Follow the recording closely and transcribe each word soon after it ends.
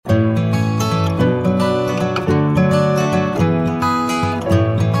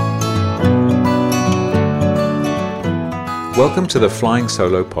Welcome to the Flying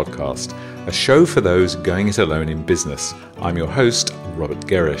Solo podcast, a show for those going it alone in business. I'm your host, Robert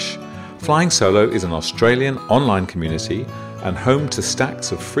Gerrish. Flying Solo is an Australian online community and home to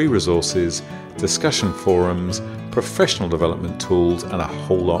stacks of free resources, discussion forums, professional development tools, and a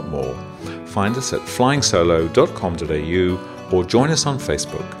whole lot more. Find us at flyingsolo.com.au or join us on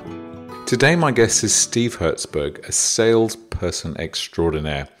Facebook. Today my guest is Steve Herzberg, a salesperson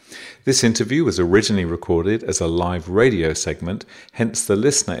extraordinaire. This interview was originally recorded as a live radio segment, hence the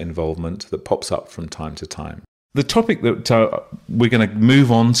listener involvement that pops up from time to time. The topic that we're going to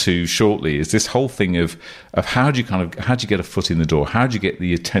move on to shortly is this whole thing of how do you get a foot in the door? How do you get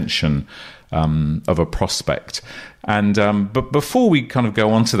the attention of a prospect? And but before we kind of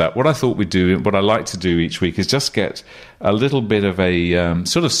go on to that, what I thought we'd do, what I like to do each week, is just get a little bit of a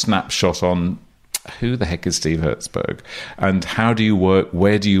sort of snapshot on who the heck is Steve Herzberg and how do you work?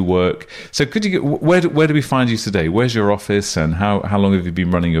 Where do you work? So could you where do we find you today? Where's your office and how long have you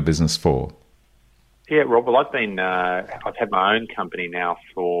been running your business for? Yeah, Rob, well, I've had my own company now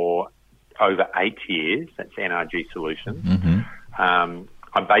for over 8 years. That's NRG Solutions. Mm-hmm. I'm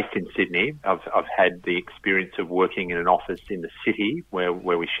based in Sydney. I've had the experience of working in an office in the city where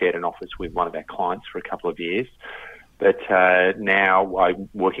we shared an office with one of our clients for a couple of years. But now I'm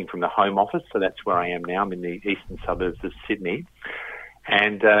working from the home office, so that's where I am now. I'm in the eastern suburbs of Sydney.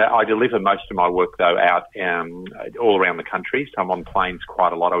 And I deliver most of my work, though, out all around the country. So I'm on planes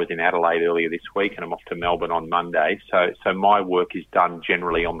quite a lot. I was in Adelaide earlier this week, and I'm off to Melbourne on Monday. So my work is done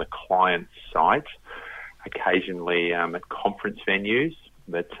generally on the client site, occasionally at conference venues.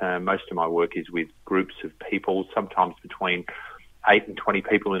 But most of my work is with groups of people, sometimes between 8 and 20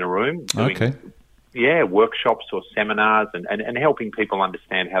 people in a room. Okay. Yeah, workshops or seminars and helping people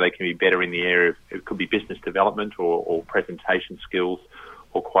understand how they can be better in the area of, it could be business development or presentation skills,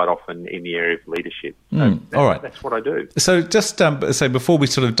 or quite often in the area of leadership. So all right. That's what I do. So just so before we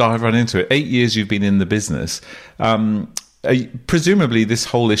sort of dive right into it, 8 years you've been in the business. Presumably this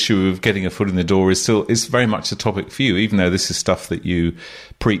whole issue of getting a foot in the door is very much a topic for you, even though this is stuff that you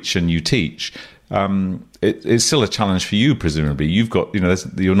preach and you teach. It's still a challenge for you, presumably. You've got,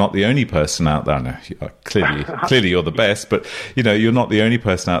 you're not the only person out there. No, clearly you're the best, but you're not the only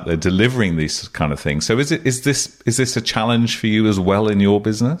person out there delivering these kind of things. So is this a challenge for you as well in your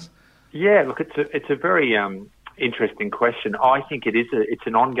business? Yeah, look, it's a very interesting question. I think it's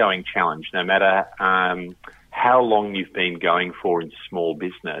an ongoing challenge, no matter how long you've been going for in small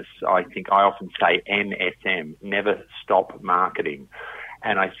business. I often say NSM, never stop marketing.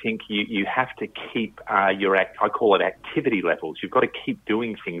 And I think you have to keep I call it activity levels. You've got to keep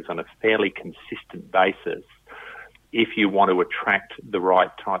doing things on a fairly consistent basis if you want to attract the right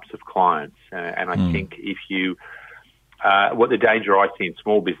types of clients. And I think if you, what the danger I see in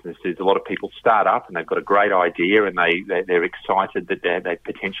small business is a lot of people start up and they've got a great idea and they're excited that they've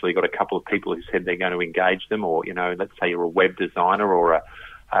potentially got a couple of people who said they're going to engage them, or, let's say you're a web designer or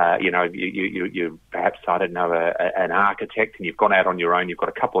you perhaps, I don't know, an architect, and you've gone out on your own, you've got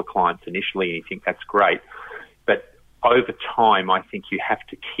a couple of clients initially and you think that's great. But over time, I think you have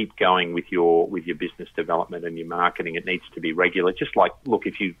to keep going with your business development and your marketing. It needs to be regular. Just like, look,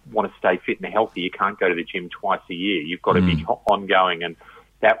 if you want to stay fit and healthy, you can't go to the gym twice a year. You've got to be ongoing, and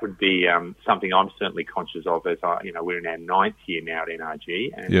that would be something I'm certainly conscious of as we're in our 9th year now at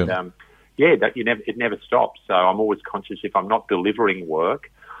NRG. And it never stops. So I'm always conscious if I'm not delivering work,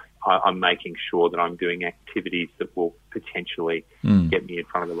 I'm making sure that I'm doing activities that will potentially get me in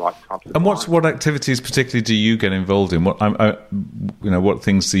front of the right types of clients. What activities particularly do you get involved in? What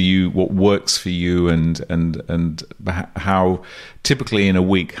things what works for you, and how typically in a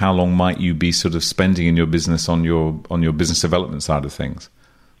week, how long might you be sort of spending in your business on your business development side of things?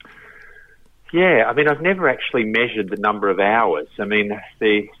 Yeah, I mean, I've never actually measured the number of hours. I mean,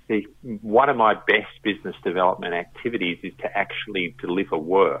 the one of my best business development activities is to actually deliver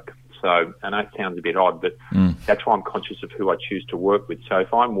work. So I know it sounds a bit odd, but that's why I'm conscious of who I choose to work with. So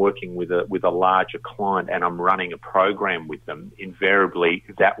if I'm working with a larger client and I'm running a program with them, invariably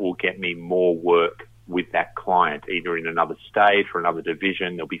that will get me more work with that client, either in another state or another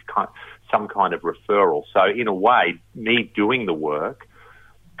division. There'll be some kind of referral. So in a way, me doing the work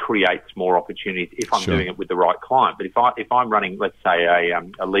creates more opportunities if I'm doing it with the right client. But if I'm running, let's say,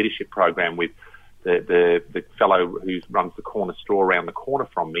 a leadership program with the fellow who runs the corner store around the corner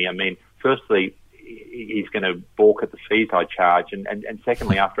from me, I mean, firstly, he's going to balk at the fees I charge, and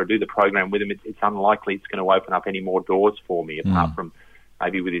secondly, after I do the program with him, it's unlikely it's going to open up any more doors for me apart from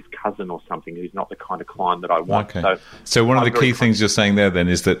maybe with his cousin or something, who's not the kind of client that I want. Okay. So one of the key things you're saying there then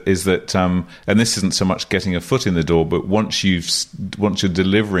is that and this isn't so much getting a foot in the door, but once you're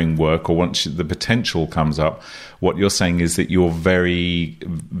delivering work, or once the potential comes up, what you're saying is that you're very,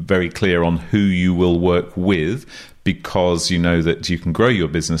 very clear on who you will work with, because you know that you can grow your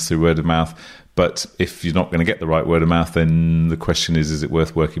business through word of mouth. But if you're not going to get the right word of mouth, then the question is it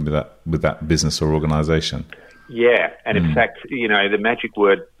worth working with that business or organisation? Yeah, and in fact, the magic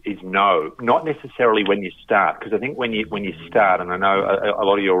word is no, not necessarily when you start, because I think when you start, and I know a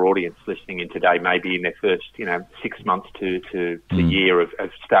lot of your audience listening in today may be in their first 6 months to year of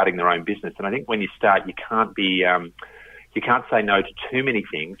starting their own business, and I think when you start, you can't be you can't say no to too many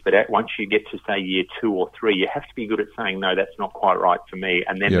things, but once you get to, say, year 2 or 3, you have to be good at saying, no, that's not quite right for me.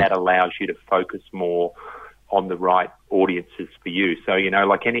 And then that allows you to focus more on the right audiences for you. So,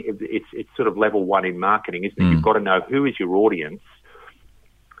 like it's sort of level 1 in marketing, isn't it? You've got to know who is your audience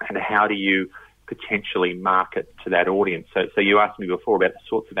and how do you potentially market to that audience. So you asked me before about the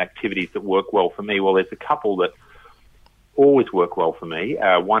sorts of activities that work well for me. Well, there's a couple that always work well for me.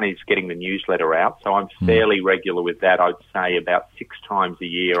 One is getting the newsletter out. So I'm fairly regular with that. I'd say about 6 times a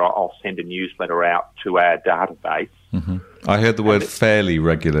year I'll send a newsletter out to our database. Mm-hmm. I heard the word fairly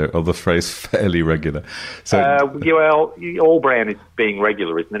regular, or the phrase fairly regular. So, well, all brand is being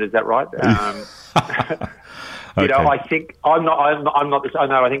regular, isn't it? Is that right? Okay. I think I'm not this. I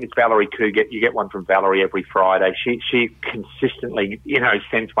know. I think it's Valerie Koo. You get one from Valerie every Friday. She consistently,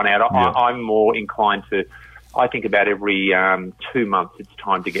 sends one out. I'm more inclined to. I think about every 2 months it's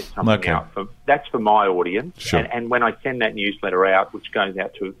time to get something out. That's for my audience. Sure. And when I send that newsletter out, which goes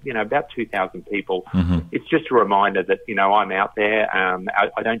out to about 2,000 people, it's just a reminder that I'm out there.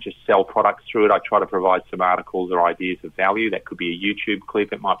 I don't just sell products through it. I try to provide some articles or ideas of value. That could be a YouTube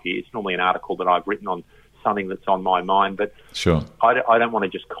clip. It's normally an article that I've written on something that's on my mind, but sure. I don't want to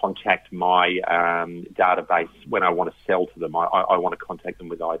just contact my database when I want to sell to them. I want to contact them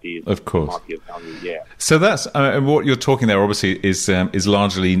with ideas of course. That might be of value. Yeah. So that's what you're talking there. Obviously, is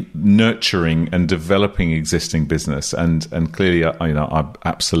largely nurturing and developing existing business, and clearly, I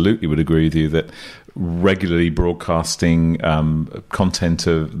absolutely would agree with you that regularly broadcasting content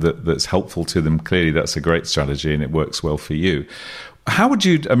that's helpful to them. Clearly, that's a great strategy, and it works well for you. How would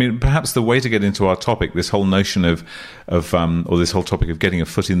you? I mean, perhaps the way to get into our topic, this whole notion of or this whole topic of getting a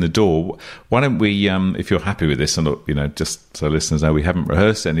foot in the door. Why don't we, if you're happy with this, and just so listeners know, we haven't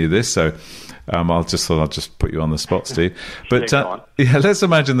rehearsed any of this, so I'll just put you on the spot, Steve. But let's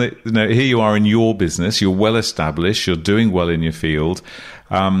imagine that here you are in your business, you're well established, you're doing well in your field.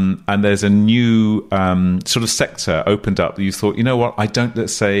 And there's a new sort of sector opened up. You thought,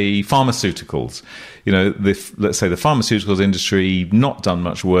 let's say pharmaceuticals. Let's say the pharmaceuticals industry, not done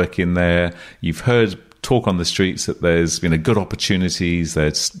much work in there. You've heard talk on the streets that there's good opportunities.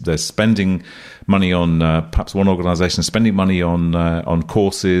 They're spending money on perhaps one organisation spending money on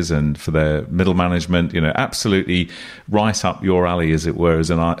courses and for their middle management. Absolutely right up your alley, as it were, as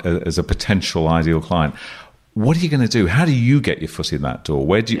a potential ideal client. What are you going to do? How do you get your foot in that door?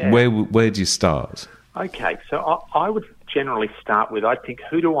 Where do you start? Okay, so I would generally start with, I think,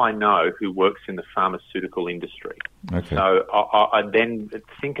 who do I know who works in the pharmaceutical industry? Okay. So I then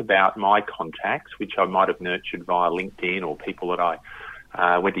think about my contacts, which I might have nurtured via LinkedIn, or people that I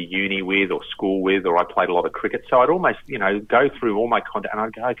went to uni with or school with, or I played a lot of cricket. So I'd almost, go through all my contact and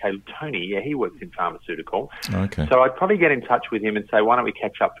I'd go, okay, Tony, he works in pharmaceutical. Okay. So I'd probably get in touch with him and say, why don't we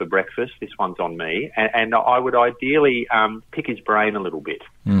catch up for breakfast? This one's on me. And I would ideally pick his brain a little bit.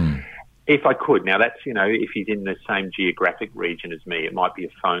 If I could. Now, that's, if he's in the same geographic region as me, it might be a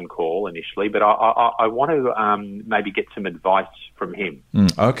phone call initially, but I want to maybe get some advice from him.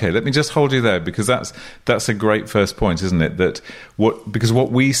 Okay, let me just hold you there, because that's a great first point, isn't it? Because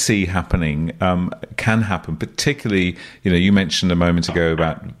what we see happening can happen, particularly, you mentioned a moment ago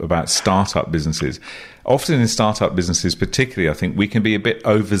about startup businesses. Often in startup businesses particularly, I think we can be a bit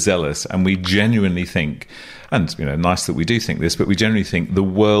overzealous, and we genuinely think, and nice that we do think this, but we generally think the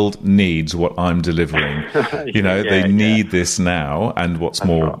world needs what I'm delivering. They need this now, and what's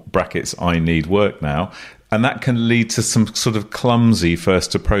more, brackets, I need work now. And that can lead to some sort of clumsy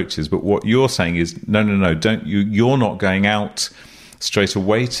first approaches. But what you're saying is, no, don't you're not going out straight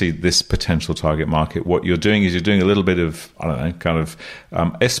away to this potential target market. What you're doing is you're doing a little bit of,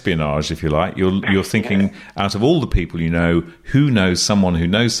 espionage, if you like. You're thinking out of all the people who knows someone who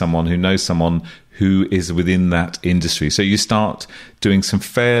knows someone who knows someone who is within that industry. So you start doing some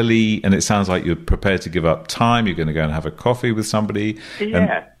fairly, and it sounds like you're prepared to give up time. You're going to go and have a coffee with somebody.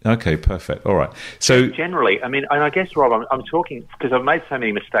 Yeah. Okay, perfect. All right. So generally, I mean, and I guess, Rob, I'm talking because I've made so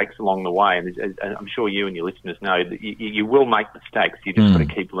many mistakes along the way, and I'm sure you and your listeners know that you will make mistakes. You just got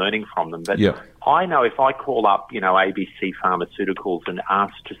to keep learning from them. But I know if I call up, ABC Pharmaceuticals and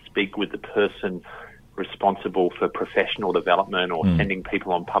ask to speak with the person responsible for professional development or sending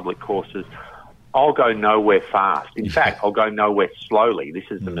people on public courses, I'll go nowhere fast. In fact, I'll go nowhere slowly. This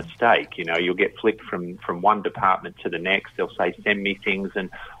is the mistake. You'll get flipped from one department to the next. They'll say, send me things. And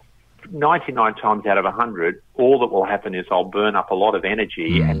 99 times out of 100, all that will happen is I'll burn up a lot of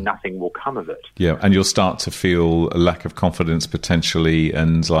energy and nothing will come of it. Yeah, and you'll start to feel a lack of confidence potentially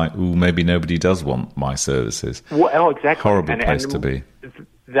and like, ooh, maybe nobody does want my services. Well, exactly. Horrible place to be.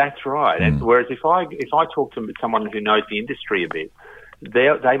 That's right. And whereas if I talk to someone who knows the industry a bit,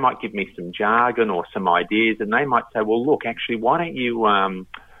 they might give me some jargon or some ideas, and they might say, well, look, actually, why don't you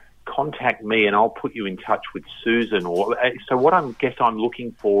contact me and I'll put you in touch with Susan? So what I'm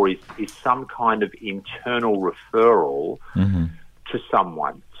looking for is some kind of internal referral to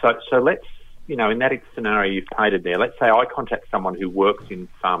someone. So let's, in that scenario you've painted there, let's say I contact someone who works in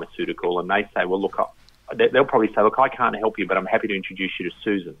pharmaceutical and they say, well, look, they'll probably say, look, I can't help you, but I'm happy to introduce you to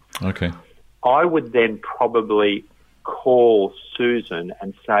Susan. Okay. I would then probably call Susan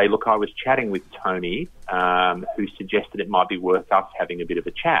and say, look, I was chatting with Tony, who suggested it might be worth us having a bit of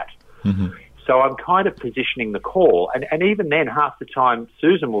a chat. So I'm kind of positioning the call. And even then, half the time,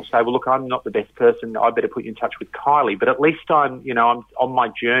 Susan will say, well, look, I'm not the best person. I better put you in touch with Kylie. But at least I'm on my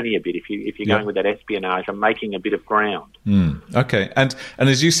journey a bit. If you're going with that espionage, I'm making a bit of ground. Okay. And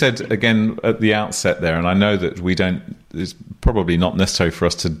as you said, again, at the outset there, and I know that it's probably not necessary for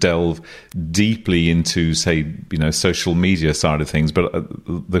us to delve deeply into, say, social media side of things, but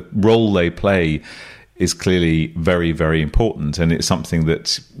the role they play is clearly very, very important, and it's something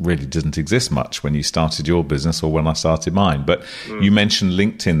that really didn't exist much when you started your business or when I started mine. But you mentioned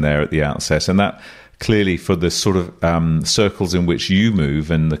LinkedIn there at the outset, and that clearly for the sort of circles in which you move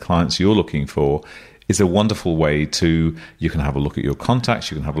and the clients you're looking for is a wonderful way you can have a look at your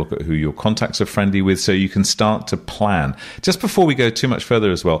contacts, you can have a look at who your contacts are friendly with, so you can start to plan. Just before we go too much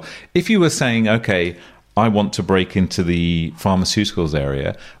further as well, if you were saying, okay, I want to break into the pharmaceuticals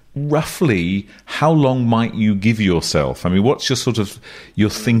area, roughly how long might you give yourself? I mean, what's your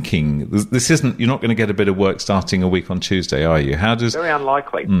thinking? You're not going to get a bit of work starting a week on Tuesday, are you? Very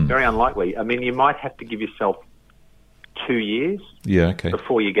unlikely. Very unlikely. I mean, you might have to give yourself 2 years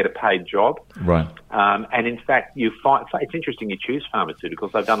before you get a paid job. Right. And in fact, you find it's interesting you choose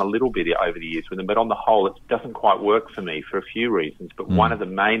pharmaceuticals. I've done a little bit over the years with them, but on the whole, it doesn't quite work for me for a few reasons. But one of the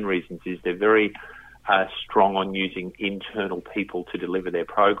main reasons is they're very strong on using internal people to deliver their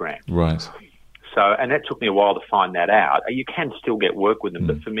program. Right. So, and that took me a while to find that out. You can still get work with them,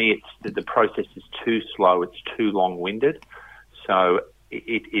 but for me, the process is too slow. It's too long-winded. So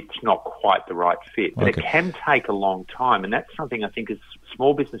it's not quite the right fit. But it can take a long time, and that's something I think as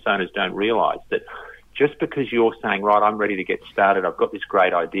small business owners don't realise, that just because you're saying, right, I'm ready to get started, I've got this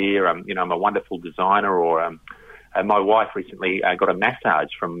great idea, I'm a wonderful designer, or my wife recently got a massage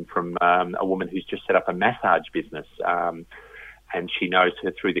from a woman who's just set up a massage business, and she knows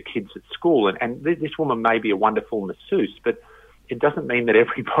her through the kids at school. And this woman may be a wonderful masseuse, but it doesn't mean that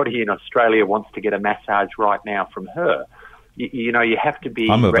everybody in Australia wants to get a massage right now from her. You have to be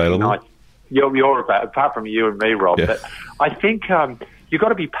recognised. You're apart from you and me, Rob. Yeah. But I think you've got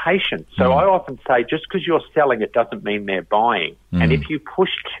to be patient. So I often say, just because you're selling, it doesn't mean they're buying. And if you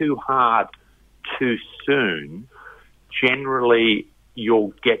push too hard too soon, generally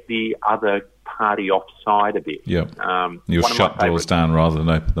you'll get the other party offside a bit. Yeah, you'll shut doors down rather than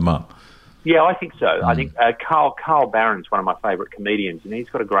open them up. Yeah, I think so. I think Carl Barron's one of my favourite comedians, and he's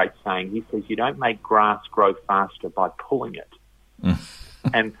got a great saying. He says, you don't make grass grow faster by pulling it.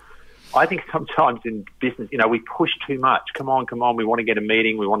 And I think sometimes in business, we push too much. Come on, we want to get a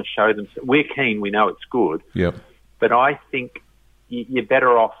meeting, we want to show them. We're keen, we know it's good. Yep. But I think you're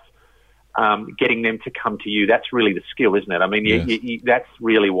better off getting them to come to you. That's really the skill, isn't it? I mean, that's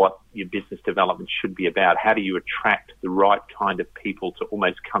really what your business development should be about. How do you attract the right kind of people to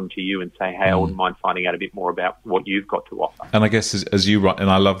almost come to you and say, hey, I wouldn't mind finding out a bit more about what you've got to offer. And I guess as you write, and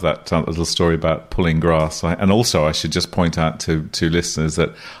I love that little story about pulling grass. And also I should just point out to listeners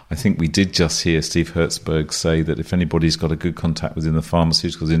that I think we did just hear Steve Herzberg say that if anybody's got a good contact within the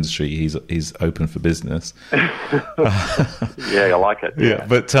pharmaceuticals industry, he's open for business. Yeah, I like it. Yeah,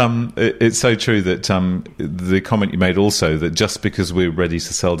 but it's so true that the comment you made also, that just because we're ready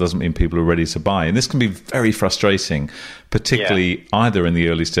to sell doesn't something people are ready to buy. And this can be very frustrating, particularly either in the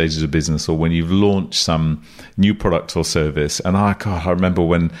early stages of business or when you've launched some new product or service. And I remember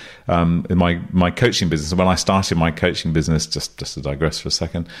when in my coaching business, when I started my coaching business, just to digress for a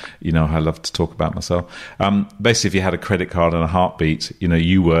second, I love to talk about myself. Basically, if you had a credit card and a heartbeat,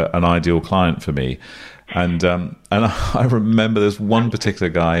 you were an ideal client for me. And I remember there's one particular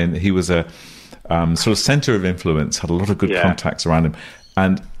guy, and he was a sort of center of influence, had a lot of good contacts around him.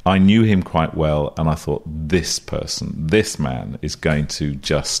 And I knew him quite well, and I thought, this man is going to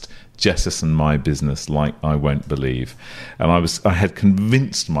just jettison my business like I won't believe. And I had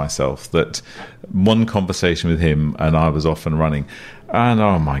convinced myself that one conversation with him and I was off and running. And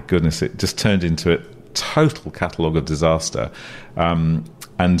oh my goodness, it just turned into a total catalogue of disaster.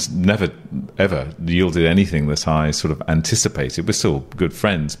 And never, ever yielded anything that I sort of anticipated. We're still good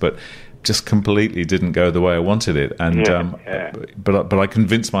friends, but just completely didn't go the way I wanted it. And but I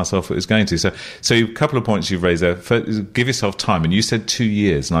convinced myself it was going to. So a couple of points you've raised there. First, give yourself time. And you said 2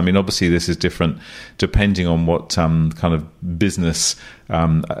 years. And I mean, obviously this is different depending on what kind of business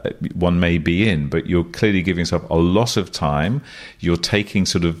one may be in. But you're clearly giving yourself a lot of time. You're taking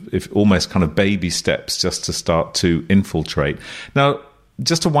sort of almost kind of baby steps just to start to infiltrate. Now,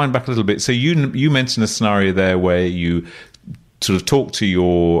 just to wind back a little bit, so you mentioned a scenario there where you sort of talk to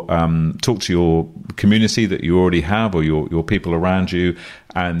your community that you already have, or your people around you,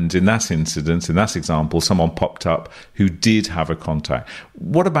 and in that example, someone popped up who did have a contact.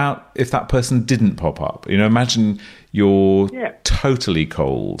 What about if that person didn't pop up? Imagine you're totally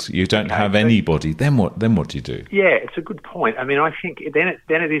cold. You don't have anybody. Then what do you do? Yeah, it's a good point. I mean, I think then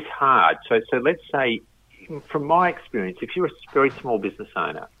it is hard. So let's say, from my experience, if you're a very small business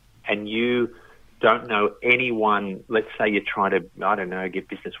owner and you don't know anyone, let's say you're trying to, I don't know, get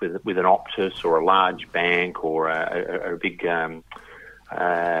business with an Optus or a large bank or a big, a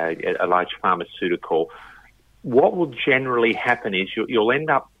large pharmaceutical, what will generally happen is you'll end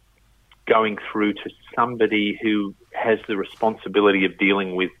up going through to somebody who has the responsibility of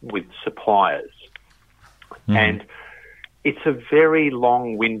dealing with suppliers. Mm. And it's a very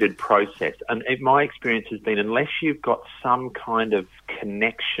long-winded process. And my experience has been, unless you've got some kind of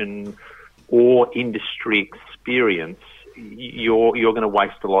connection or industry experience, you're going to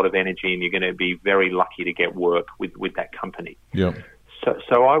waste a lot of energy, and you're going to be very lucky to get work with that company. Yeah.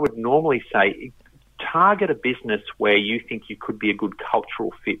 So I would normally say, target a business where you think you could be a good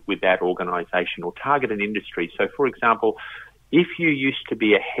cultural fit with that organisation, or target an industry. So, for example, if you used to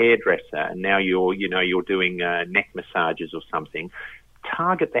be a hairdresser and now you're doing neck massages or something,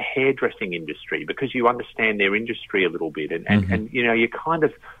 target the hairdressing industry because you understand their industry a little bit, and you kind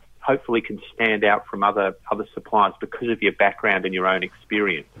of hopefully can stand out from other suppliers because of your background and your own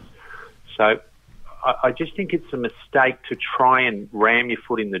experience. So I just think it's a mistake to try and ram your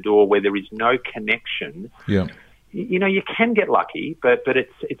foot in the door where there is no connection. Yeah. You can get lucky, but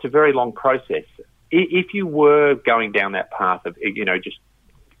it's a very long process. If you were going down that path of, just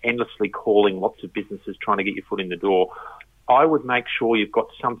endlessly calling lots of businesses trying to get your foot in the door, I would make sure you've got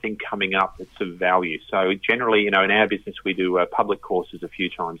something coming up that's of value. So generally, in our business, we do public courses a few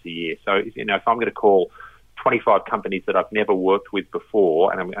times a year. So, if I'm going to call 25 companies that I've never worked with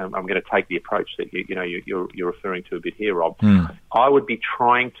before, and I'm going to take the approach that you're referring to a bit here, Rob, I would be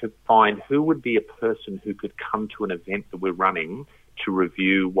trying to find who would be a person who could come to an event that we're running to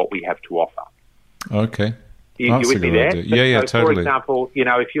review what we have to offer. Okay. You with me there? Yeah, totally. For example,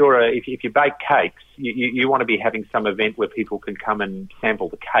 if you bake cakes, you want to be having some event where people can come and sample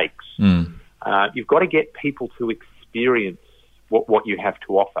the cakes. You've got to get people to experience what you have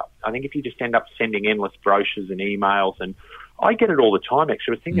to offer. I think if you just end up sending endless brochures and emails, and I get it all the time,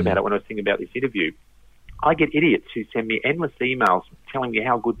 actually. I was thinking about it when I was thinking about this interview. I get idiots who send me endless emails telling me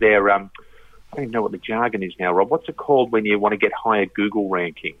how good their, I don't even know what the jargon is now, Rob. What's it called when you want to get higher Google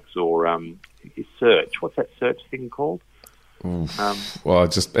rankings or search? What's that search thing called? Well,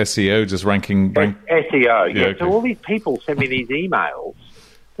 just SEO, just ranking. SEO, yeah. Okay. So all these people send me these emails.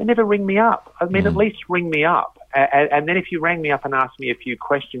 They never ring me up. I mean, at least ring me up. And then if you rang me up and asked me a few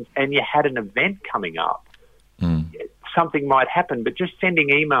questions and you had an event coming up, something might happen. But just sending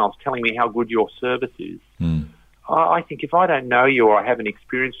emails telling me how good your service is, I think if I don't know you or I haven't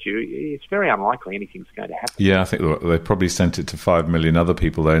experienced you, it's very unlikely anything's going to happen. Yeah, I think they probably sent it to 5 million other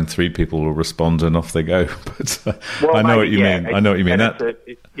people there, and 3 people will respond, and off they go. But I know what you mean. I know what you mean. I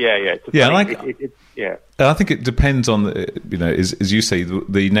think it depends on, as you say,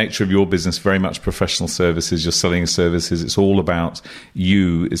 the nature of your business. Very much professional services. You're selling services. It's all about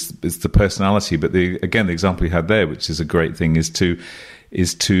you. It's the personality. But the example you had there, which is a great thing, is to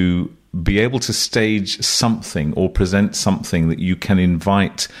be able to stage something or present something that you can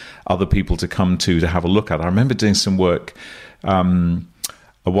invite other people to come to have a look at. I remember doing some work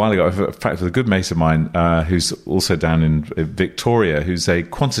a while ago, in fact, with a good mate of mine who's also down in Victoria, who's a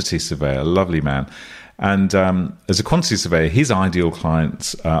quantity surveyor, a lovely man. And as a quantity surveyor, his ideal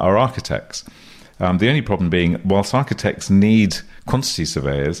clients are architects. The only problem being, whilst architects need quantity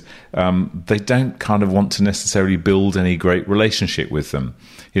surveyors, they don't kind of want to necessarily build any great relationship with them.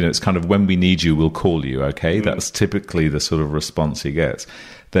 It's kind of, when we need you, we'll call you, okay? That's typically the sort of response he gets.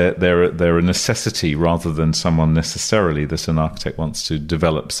 They're a necessity rather than someone necessarily that an architect wants to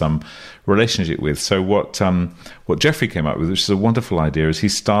develop some relationship with. So what Jeffrey came up with, which is a wonderful idea, is he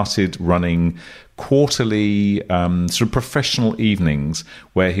started running quarterly sort of professional evenings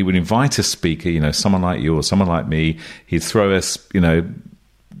where he would invite a speaker, someone like you or someone like me. He'd throw us,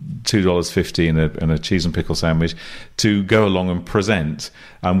 $2.50 and a cheese and pickle sandwich to go along and present.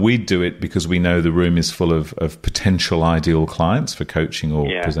 And we'd do it because we know the room is full of potential ideal clients for coaching or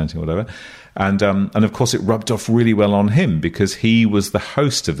presenting or whatever. And of course, it rubbed off really well on him because he was the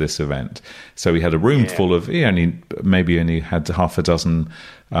host of this event. So he had a room full of, he only had half a dozen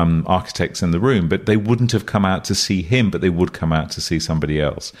architects in the room, but they wouldn't have come out to see him, but they would come out to see somebody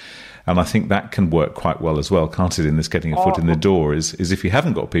else. And I think that can work quite well as well, can't it, in this getting a foot in the door, is if you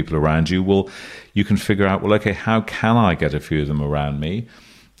haven't got people around you, well, you can figure out, well, okay, how can I get a few of them around me?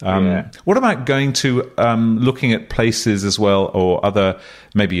 What about going to looking at places as well, or other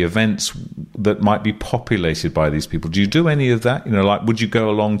maybe events that might be populated by these people? Do you do any of that? Like, would you go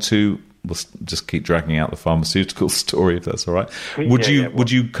along to? We'll just keep dragging out the pharmaceutical story, if that's all right. Would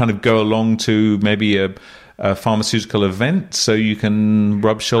you kind of go along to maybe a pharmaceutical event so you can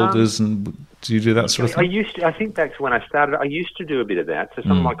rub shoulders and? Do you do that sort of thing? I think back to when I started, I used to do a bit of that. So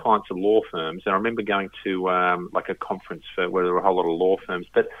some of my clients are law firms, and I remember going to like a conference where there were a whole lot of law firms.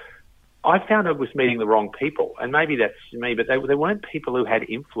 But I found I was meeting the wrong people, and maybe that's me, but they weren't people who had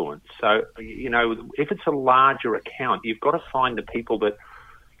influence. So, if it's a larger account, you've got to find the people that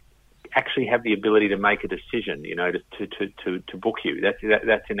actually have the ability to make a decision, to book you.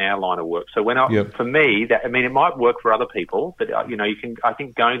 That's in our line of work. So for me, it might work for other people, but I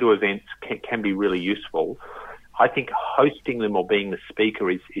think going to events can be really useful. I think hosting them or being the speaker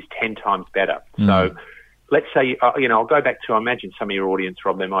is 10 times better. So let's say, I'll go back to, I imagine some of your audience,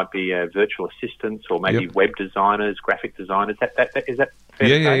 Rob, there might be virtual assistants or maybe web designers, graphic designers. Is that fair to say?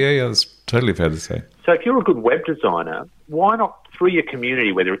 Yeah, that's totally fair to say. So if you're a good web designer, why not through your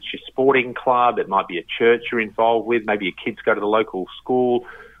community, whether it's your sporting club, it might be a church you're involved with, maybe your kids go to the local school,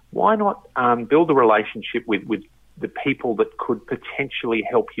 why not build a relationship with the people that could potentially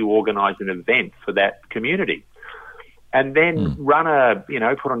help you organise an event for that community? And then run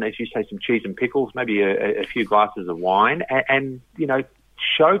put on, as you say, some cheese and pickles, maybe a few glasses of wine, and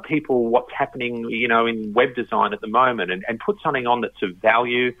show people what's happening, in web design at the moment, and put something on that's of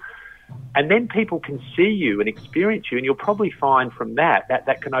value. And then people can see you and experience you, and you'll probably find from that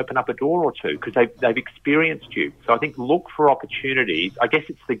can open up a door or two because they've experienced you. So I think look for opportunities. I guess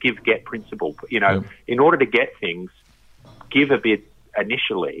it's the give-get principle. In order to get things, give a bit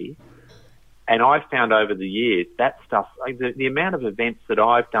initially. And I've found over the years that stuff, the amount of events that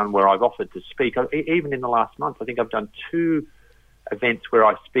I've done where I've offered to speak, even in the last month, I think I've done 2 events where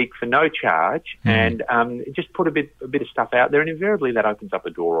I speak for no charge and just put a bit of stuff out there, and invariably that opens up a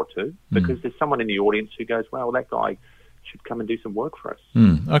door or two because there's someone in the audience who goes, well, that guy should come and do some work for us.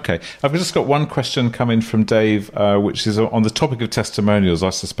 Okay. I've just got one question coming from Dave, which is on the topic of testimonials. I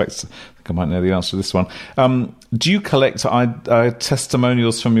think I might know the answer to this one. Do you collect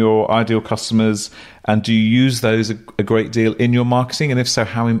testimonials from your ideal customers, and do you use those a great deal in your marketing? And if so,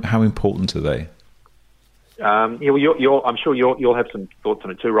 how important are they? I'm sure you'll have some thoughts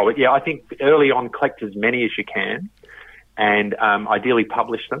on it too, Robert. Yeah, I think early on, collect as many as you can, and ideally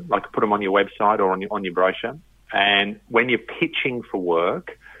publish them, like put them on your website or on your brochure. And when you're pitching for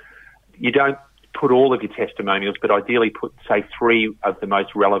work, you don't put all of your testimonials, but ideally put, say, 3 of the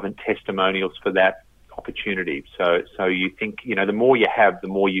most relevant testimonials for that opportunity. So you think, the more you have, the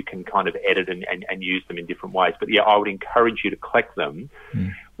more you can kind of edit and use them in different ways. But yeah, I would encourage you to collect them.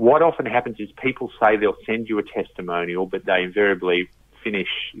 What often happens is people say they'll send you a testimonial, but they invariably finish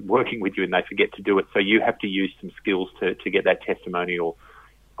working with you and they forget to do it. So you have to use some skills to get that testimonial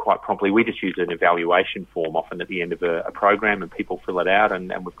quite promptly. We just use an evaluation form often at the end of a program, and people fill it out,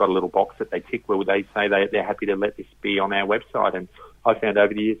 and we've got a little box that they tick where they say they're happy to let this be on our website, and I found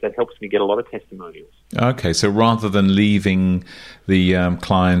over the years that helps me get a lot of testimonials. Okay, so rather than leaving the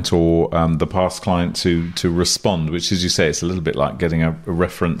client or the past client to respond, which, as you say, it's a little bit like getting a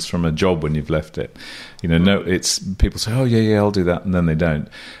reference from a job when you've left it. It's people say, "Oh, yeah, I'll do that," and then they don't.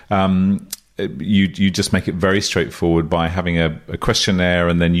 You just make it very straightforward by having a questionnaire,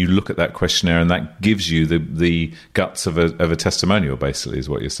 and then you look at that questionnaire, and that gives you the guts of a testimonial. Basically, is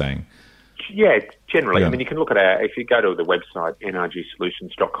what you're saying. Yeah, generally. Yeah. I mean, you can look at if you go to the website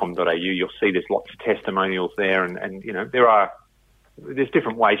nrgsolutions.com.au, you'll see there's lots of testimonials there, and there's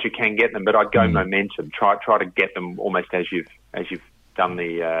different ways you can get them, but I'd go momentum. Try to get them almost as you've done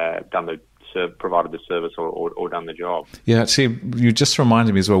provided the service or done the job. Yeah, actually, you just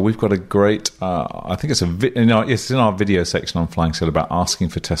reminded me as well. We've got a great, I think it's it's in our video section on Flying Solo about asking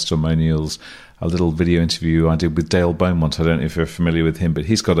for testimonials. A little video interview I did with Dale Beaumont. I don't know if you're familiar with him, but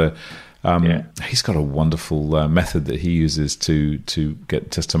he's got a wonderful method that he uses to get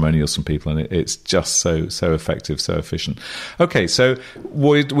testimonials from people, and it's just so effective, so efficient. Okay, so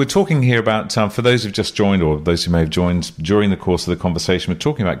we're talking here about, for those who've just joined or those who may have joined during the course of the conversation, we're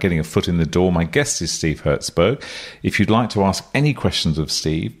talking about getting a foot in the door. My guest is Steve Herzberg. If you'd like to ask any questions of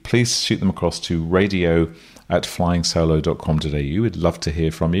Steve, please shoot them across to radio@flyingsolo.com.au. We'd love to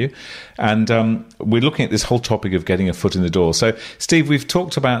hear from you. And we're looking at this whole topic of getting a foot in the door. So, Steve, we've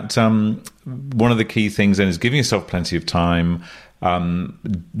talked about one of the key things then is giving yourself plenty of time,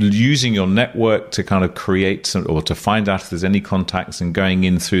 using your network to kind of create or to find out if there's any contacts, and going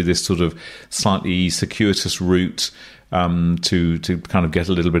in through this sort of slightly circuitous route to kind of get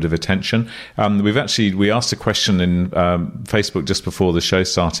a little bit of attention. We asked a question in Facebook just before the show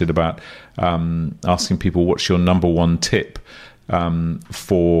started about asking people what's your number one tip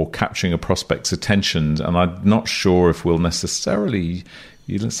for capturing a prospect's attention, and I'm not sure if we'll necessarily.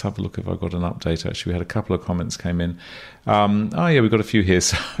 Let's have a look if I got an update. Actually, we had a couple of comments came in. We've got a few here.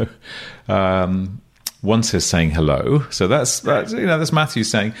 So. One says saying hello, so that's Matthew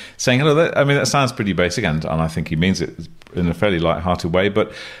saying hello. That sounds pretty basic, and I think he means it in a fairly light-hearted way.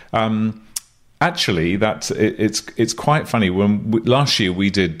 But actually, it's quite funny. Last year we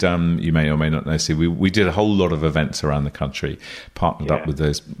did, you may or may not know, see, we did a whole lot of events around the country, partnered up with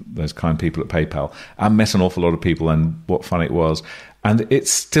those kind people at PayPal, and met an awful lot of people. And what fun it was! And it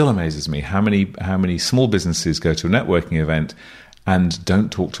still amazes me how many small businesses go to a networking event and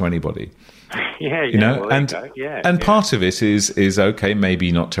don't talk to anybody. Part of it is okay, maybe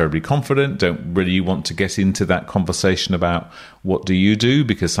not terribly confident, don't really want to get into that conversation about what do you do,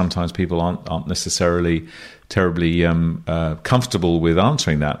 because sometimes people aren't necessarily terribly comfortable with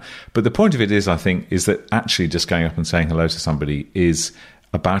answering that. But the point of it is, I think, is that actually just going up and saying hello to somebody is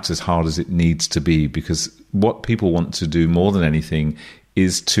about as hard as it needs to be, because what people want to do more than anything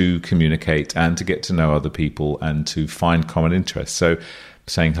is to communicate and to get to know other people and to find common interests. So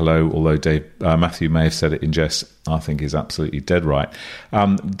saying hello, although Matthew may have said it in jest, I think is absolutely dead right.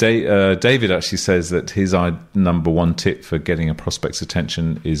 David actually says that his number one tip for getting a prospect's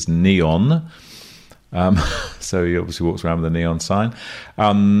attention is neon. So he obviously walks around with a neon sign.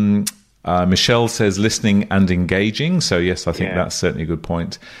 Michelle says listening and engaging. So yes, I think that's certainly a good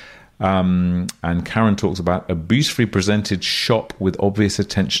point. And Karen talks about a beautifully presented shop with obvious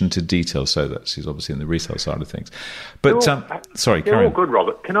attention to detail. So that she's obviously in the resale side of things. But sorry, they're Karen. all good,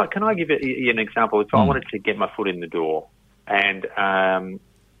 Robert. Can I give you an example? If I wanted to get my foot in the door, and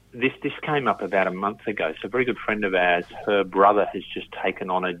this came up about a month ago. So a very good friend of ours, her brother has just taken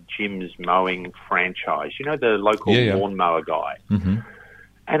on a Jim's mowing franchise. You know, the local lawnmower guy. Mm-hmm.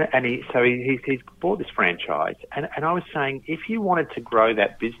 And he's bought this franchise. And I was saying, if you wanted to grow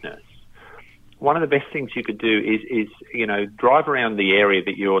that business, one of the best things you could do is drive around the area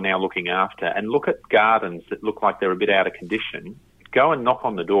that you're now looking after and look at gardens that look like they're a bit out of condition. Go and knock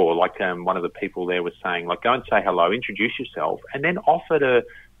on the door, like one of the people there was saying, like go and say hello, introduce yourself, and then offer to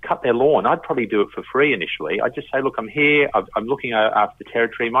cut their lawn. I'd probably do it for free initially. I'd just say, look, I'm here. I'm looking after the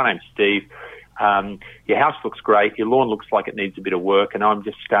territory. My name's Steve. Your house looks great. Your lawn looks like it needs a bit of work, and I'm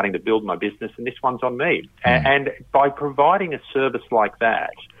just starting to build my business, and this one's on me. And by providing a service like that,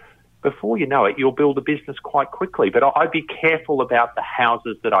 before you know it, you'll build a business quite quickly. But I'd be careful about the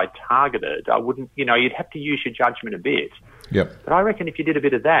houses that I targeted. I wouldn't, you'd have to use your judgment a bit. Yep. But I reckon if you did a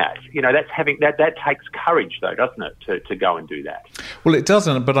bit of that, that takes courage, though, doesn't it, to go and do that? Well, it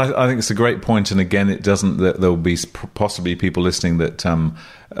doesn't, but I think it's a great point. And again, it doesn't. There'll be possibly people listening that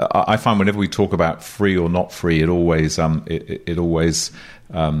I find whenever we talk about free or not free, it always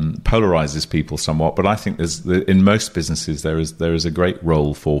polarizes people somewhat. But I think in most businesses there is a great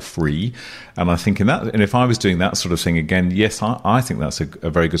role for free, and I think and if I was doing that sort of thing again, yes, I think that's a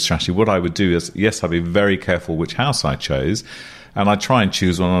very good strategy. What I would do is, yes, I'd be very careful which house I chose, and I'd try and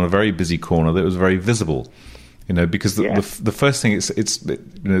choose one on a very busy corner that was very visible. Because the first thing it's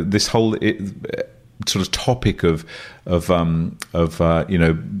this whole sort of topic of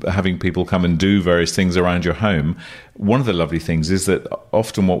having people come and do various things around your home. One of the lovely things is that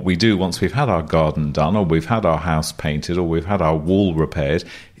often what we do once we've had our garden done, or we've had our house painted, or we've had our wall repaired,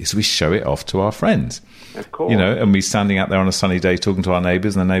 is we show it off to our friends. Of course. And we're standing out there on a sunny day talking to our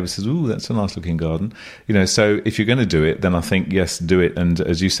neighbours, and the neighbour says, "Ooh, that's a nice looking garden." So if you're going to do it, then I think, yes, do it. And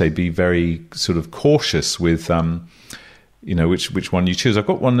as you say, be very sort of cautious with which one you choose. I've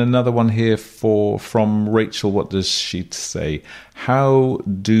got another one here from Rachel. What does she say? How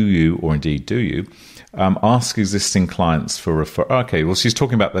do you, or indeed do you, ask existing clients for Okay, well, she's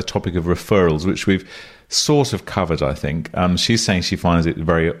talking about the topic of referrals, which we've sort of covered, I think. She's saying she finds it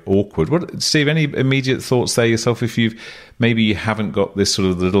very awkward. Steve, any immediate thoughts there yourself? If maybe you haven't got this sort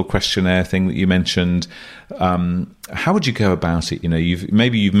of little questionnaire thing that you mentioned, how would you go about it?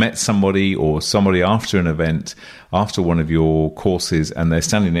 You've met somebody or somebody after an event, after one of your courses, and they're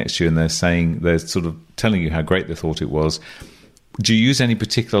standing next to you and they're sort of telling you how great they thought it was. Do you use any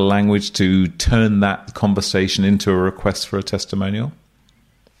particular language to turn that conversation into a request for a testimonial?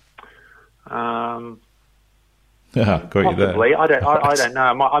 Possibly. I don't know.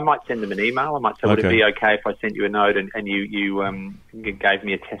 I might send them an email. I might say, would it be okay if I sent you a note and you gave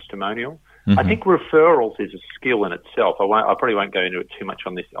me a testimonial? Mm-hmm. I think referrals is a skill in itself. I probably won't go into it too much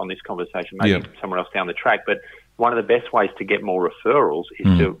on this conversation, maybe somewhere else down the track. But one of the best ways to get more referrals is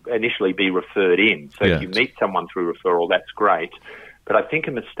to initially be referred in. So if you meet someone through referral, that's great. But I think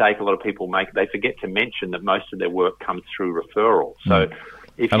a mistake a lot of people make, they forget to mention that most of their work comes through referral. So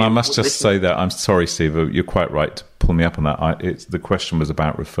I must just say that, I'm sorry, Steve, you're quite right to pull me up on that. The question was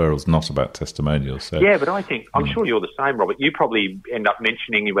about referrals, not about testimonials. So. Yeah, but I think, I'm sure you're the same, Robert. You probably end up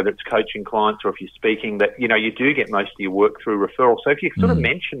mentioning, whether it's coaching clients or if you're speaking, that, you do get most of your work through referral. So if you sort of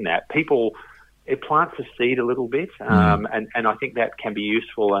mention that, it plants a seed a little bit, and I think that can be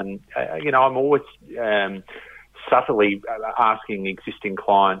useful. And, I'm always subtly asking existing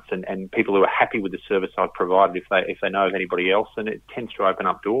clients and people who are happy with the service I've provided if they know of anybody else, and it tends to open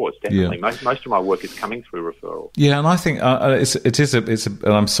up doors. Definitely, most of my work is coming through referrals. Yeah, and I think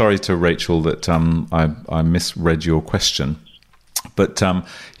and I'm sorry to Rachel that I misread your question. But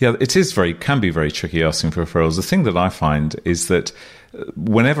can be very tricky asking for referrals. The thing that I find is that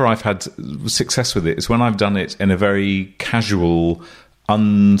whenever I've had success with it is when I've done it in a very casual,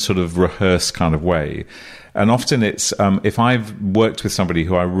 unsort of rehearsed kind of way. And often it's, if I've worked with somebody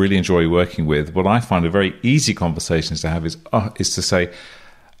who I really enjoy working with, what I find a very easy conversations to have is to say,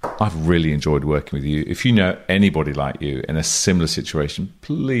 I've really enjoyed working with you. If you know anybody like you in a similar situation,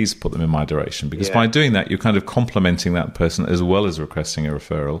 please put them in my direction. Because by doing that, you're kind of complimenting that person as well as requesting a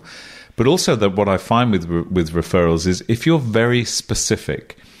referral. But also what I find with referrals is if you're very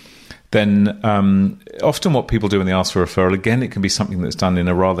specific, then often what people do when they ask for a referral, again, it can be something that's done in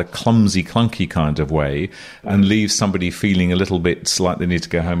a rather clumsy, clunky kind of way and leaves somebody feeling a little bit like they need to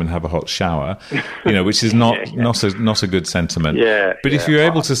go home and have a hot shower, which is not a good sentiment. But if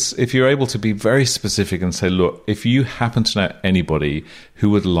you're able to be very specific and say, look, if you happen to know anybody who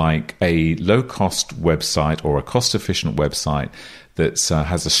would like a low-cost website or a cost-efficient website that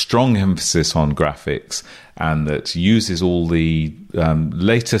has a strong emphasis on graphics and that uses all the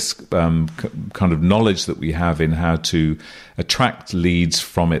latest kind of knowledge that we have in how to attract leads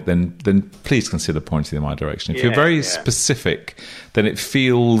from it, then please consider pointing them in my direction. If you're very specific, then it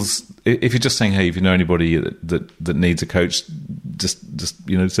feels, if you're just saying, hey, if you know anybody that needs a coach, just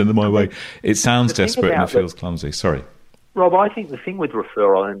send them my way. It sounds desperate and it feels clumsy. Sorry. Rob, I think the thing with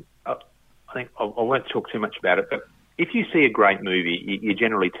referral, and I think I won't talk too much about it, but if you see a great movie, you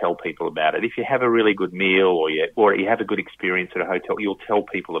generally tell people about it. If you have a really good meal or you have a good experience at a hotel, you'll tell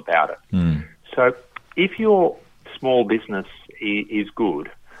people about it. So if your small business is good,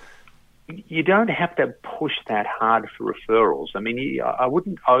 you don't have to push that hard for referrals. I mean, I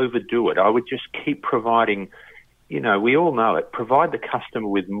wouldn't overdo it. I would just keep providing, we all know it, provide the customer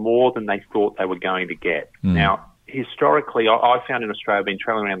with more than they thought they were going to get. Now, historically, I found in Australia, I've been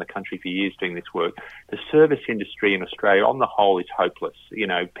travelling around the country for years doing this work, the service industry in Australia on the whole is hopeless.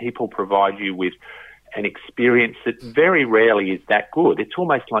 People provide you with an experience that very rarely is that good. It's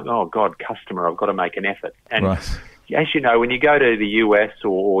almost like, oh, God, customer, I've got to make an effort. And, as you know, when you go to the US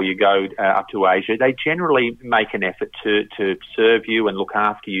or you go up to Asia, they generally make an effort to serve you and look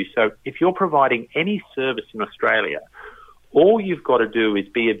after you. So if you're providing any service in Australia, all you've got to do is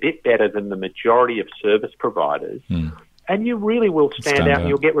be a bit better than the majority of service providers, and you really will stand out and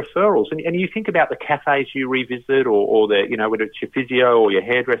you'll get referrals. And you think about the cafes you revisit or the, you know, whether it's your physio or your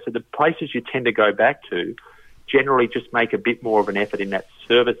hairdresser, the places you tend to go back to generally just make a bit more of an effort in that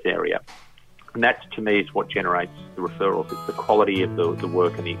service area. And that, to me, is what generates the referrals. It's the quality of the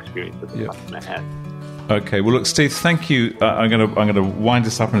work and the experience that the customer has. Okay, well, look, Steve, thank you. I'm going to wind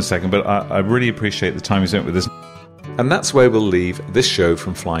this up in a second, but I really appreciate the time you spent with us. And that's where we'll leave this show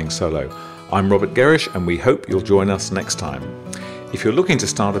from Flying Solo. I'm Robert Gerrish, and we hope you'll join us next time. If you're looking to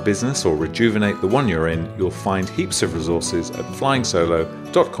start a business or rejuvenate the one you're in, you'll find heaps of resources at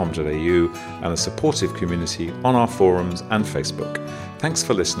flyingsolo.com.au and a supportive community on our forums and Facebook. Thanks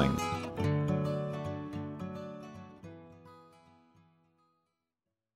for listening.